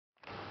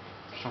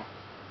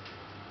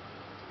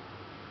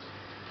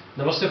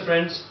Namaste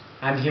friends,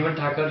 I am Hemant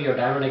Thakur, your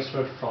diamond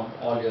expert from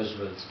All Your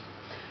Jewels.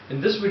 In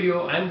this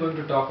video, I am going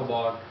to talk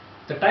about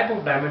the type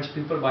of diamonds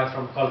people buy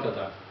from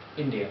Kolkata,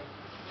 India.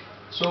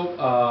 So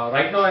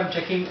right now I am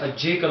checking a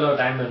J color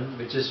diamond,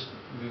 which is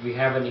we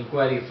have an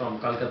inquiry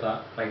from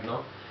Kolkata right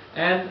now,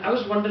 and I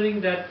was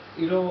wondering that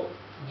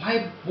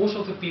why most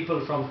of the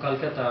people from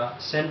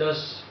Kolkata send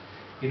us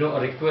a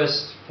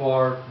request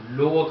for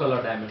lower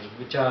color diamonds,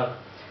 which are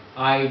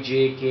I,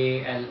 J,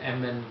 K, L,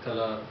 M, N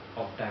color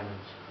of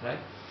diamonds, right?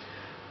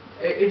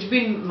 It's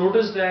been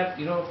noticed that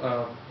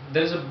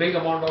there is a big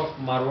amount of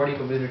Marwadi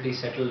community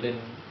settled in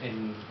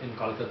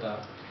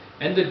Kolkata,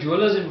 and the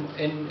jewelers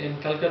in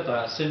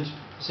Kolkata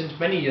since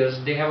many years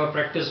they have a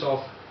practice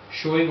of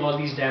showing all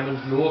these diamonds,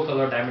 lower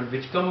color diamonds,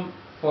 which come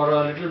for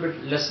a little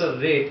bit lesser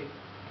rate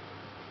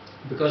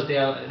because they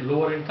are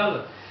lower in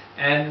color,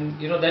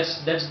 and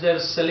that's their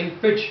selling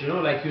pitch.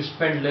 Like you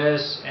spend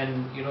less,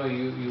 and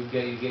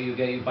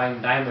you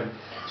buying diamond.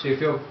 So if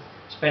you're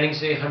spending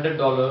say $100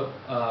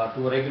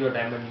 to a regular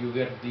diamond, you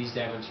get these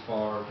diamonds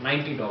for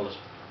 $90,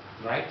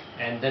 right?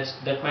 And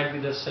that might be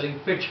the selling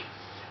pitch.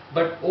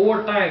 But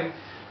over time,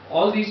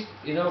 all these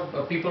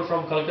people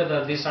from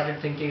Kolkata, they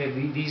started thinking that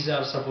these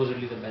are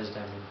supposedly the best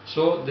diamond.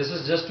 So this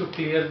is just to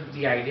clear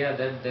the idea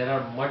that there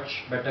are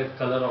much better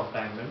color of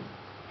diamond,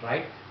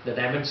 right? The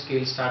diamond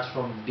scale starts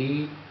from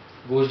D,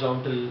 goes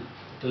down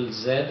till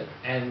Z,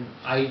 and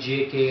I,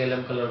 J, K, L,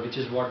 M color, which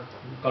is what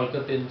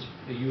Kolkatans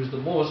use the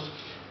most,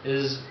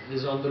 is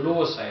on the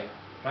lower side,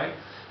 right?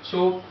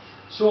 So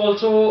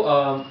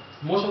also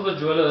most of the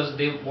jewelers,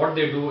 what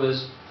they do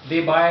is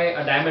they buy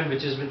a diamond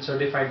which has been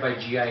certified by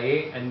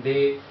GIA, and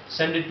they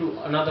send it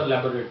to another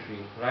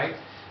laboratory, right,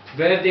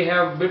 where they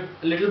have a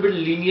little bit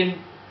lenient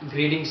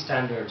grading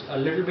standards, a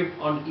little bit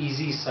on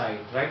easy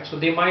side, right? So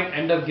they might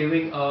end up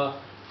giving a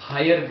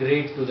higher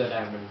grade to the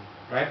diamond,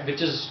 right,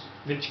 which is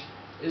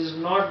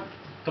not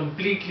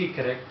completely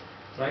correct,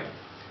 right?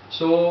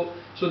 So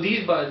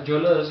these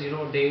jewelers,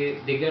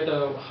 they get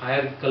a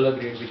higher color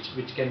grade,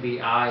 which can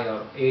be I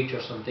or H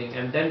or something,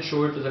 and then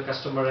show it to the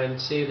customer and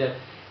say that,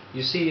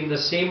 you see, in the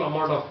same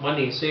amount of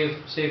money, say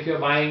if you're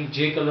buying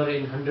J color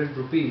in 100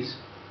 rupees,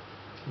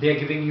 they are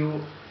giving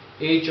you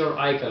H or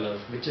I color,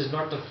 which is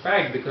not the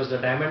fact, because the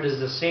diamond is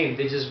the same.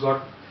 They just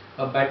got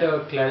a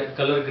better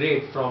color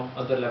grade from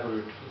other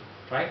laboratory,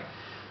 right?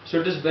 So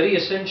it is very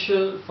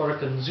essential for a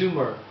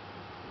consumer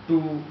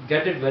to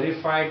get it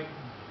verified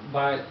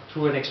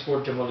through an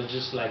export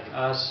gemologist like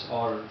us,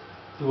 or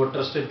to a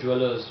trusted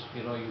jewelers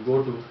you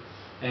go to,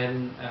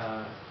 and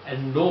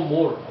know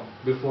more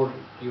before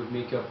you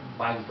make your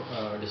buying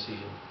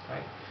decision,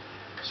 right?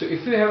 So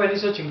if you have any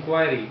such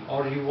inquiry,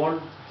 or you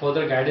want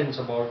further guidance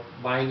about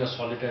buying a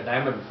solitaire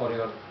diamond for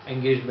your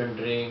engagement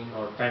ring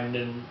or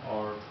pendant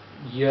or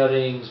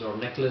earrings or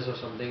necklace or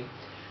something,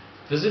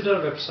 visit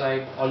our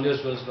website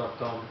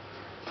allyoursjewels.com,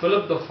 fill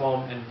up the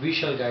form, and we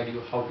shall guide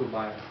you how to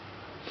buy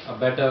a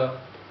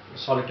better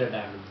solitaire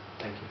diamond.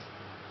 Thank you.